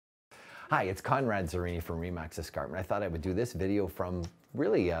Hi, it's Conrad Zerini from Remax Escarpment. I thought I would do this video from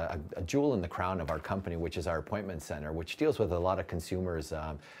really a jewel in the crown of our company, which is our appointment center, which deals with a lot of consumers,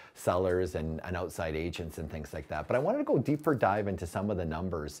 sellers and outside agents and things like that. But I wanted to go deeper dive into some of the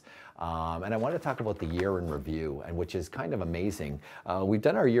numbers. And I want to talk about the year in review, and which is kind of amazing. We've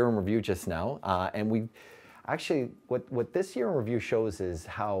done our year in review just now, and we actually, what this year in review shows is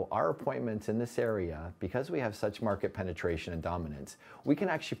how our appointments in this area, because we have such market penetration and dominance, we can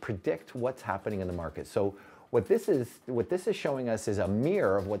actually predict what's happening in the market. So what this is showing us is a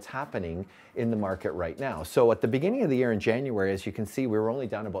mirror of what's happening in the market right now. So at the beginning of the year in January, as you can see, we were only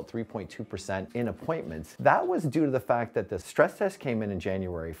down about 3.2% in appointments. That was due to the fact that the stress test came in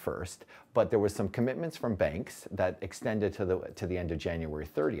January 1st, but there was some commitments from banks that extended to the end of January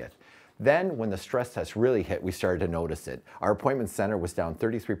 30th. Then when the stress test really hit, we started to notice it. Our appointment center was down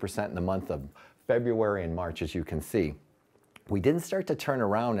 33% in the month of February and March, as you can see. We didn't start to turn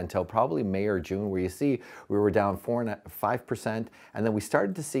around until probably May or June, where you see we were down 5%, and then we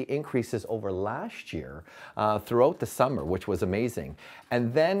started to see increases over last year throughout the summer, which was amazing.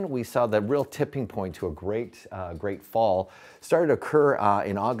 And then we saw the real tipping point to a great fall started to occur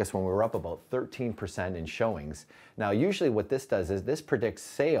in August, when we were up about 13% in showings. Now, usually what this does is this predicts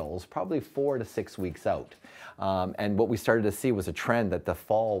sales probably 4 to 6 weeks out. And what we started to see was a trend that the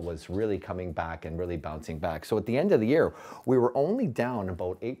fall was really coming back and really bouncing back. So at the end of the year, we were only down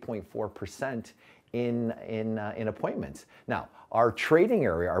about 8.4% in appointments. Now, our trading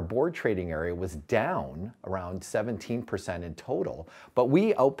area, our board trading area, was down around 17% in total, but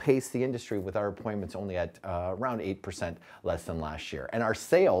we outpaced the industry with our appointments only at around 8% less than last year. And our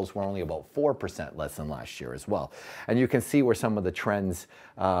sales were only about 4% less than last year as well. And you can see where some of the trends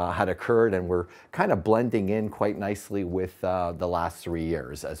had occurred, and we're kind of blending in quite nicely with the last 3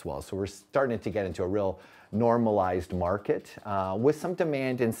 years as well. So we're starting to get into a real normalized market with some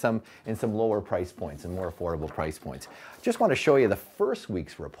demand in some lower price points and more affordable price points. Just want to show you the first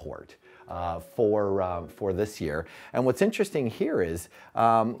week's report for this year. And what's interesting here is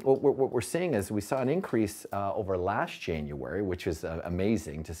what we're seeing is we saw an increase over last January, which is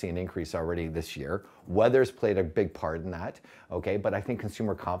amazing to see an increase already this year. Weather's played a big part in that, okay? But I think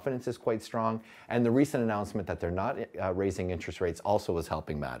consumer confidence is quite strong, and the recent announcement that they're not raising interest rates also is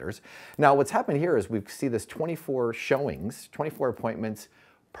helping matters. Now, what's happened here is we see this 24 showings, 24 appointments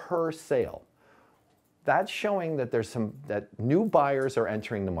per sale. That's showing that that new buyers are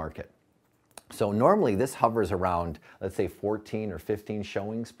entering the market. So normally this hovers around, let's say 14 or 15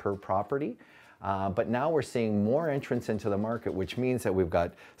 showings per property. But now we're seeing more entrants into the market, which means that we've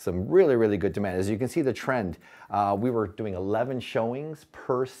got some really good demand. As you can see the trend, we were doing 11 showings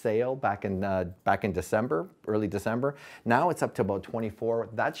per sale back in December, early December. Now it's up to about 24.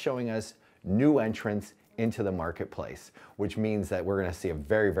 That's showing us new entrants into the marketplace, which means that we're going to see a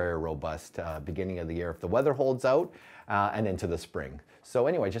very robust beginning of the year if the weather holds out and into the spring. So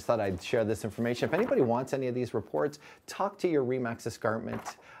anyway, just thought I'd share this information. If anybody wants any of these reports, talk to your Remax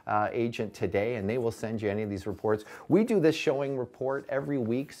Escarpment agent today, and they will send you any of these reports. We do this showing report every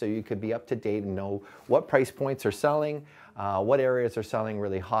week, so you could be up to date and know what price points are selling, what areas are selling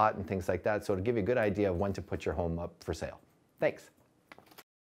really hot and things like that, so to give you a good idea of when to put your home up for sale. Thanks.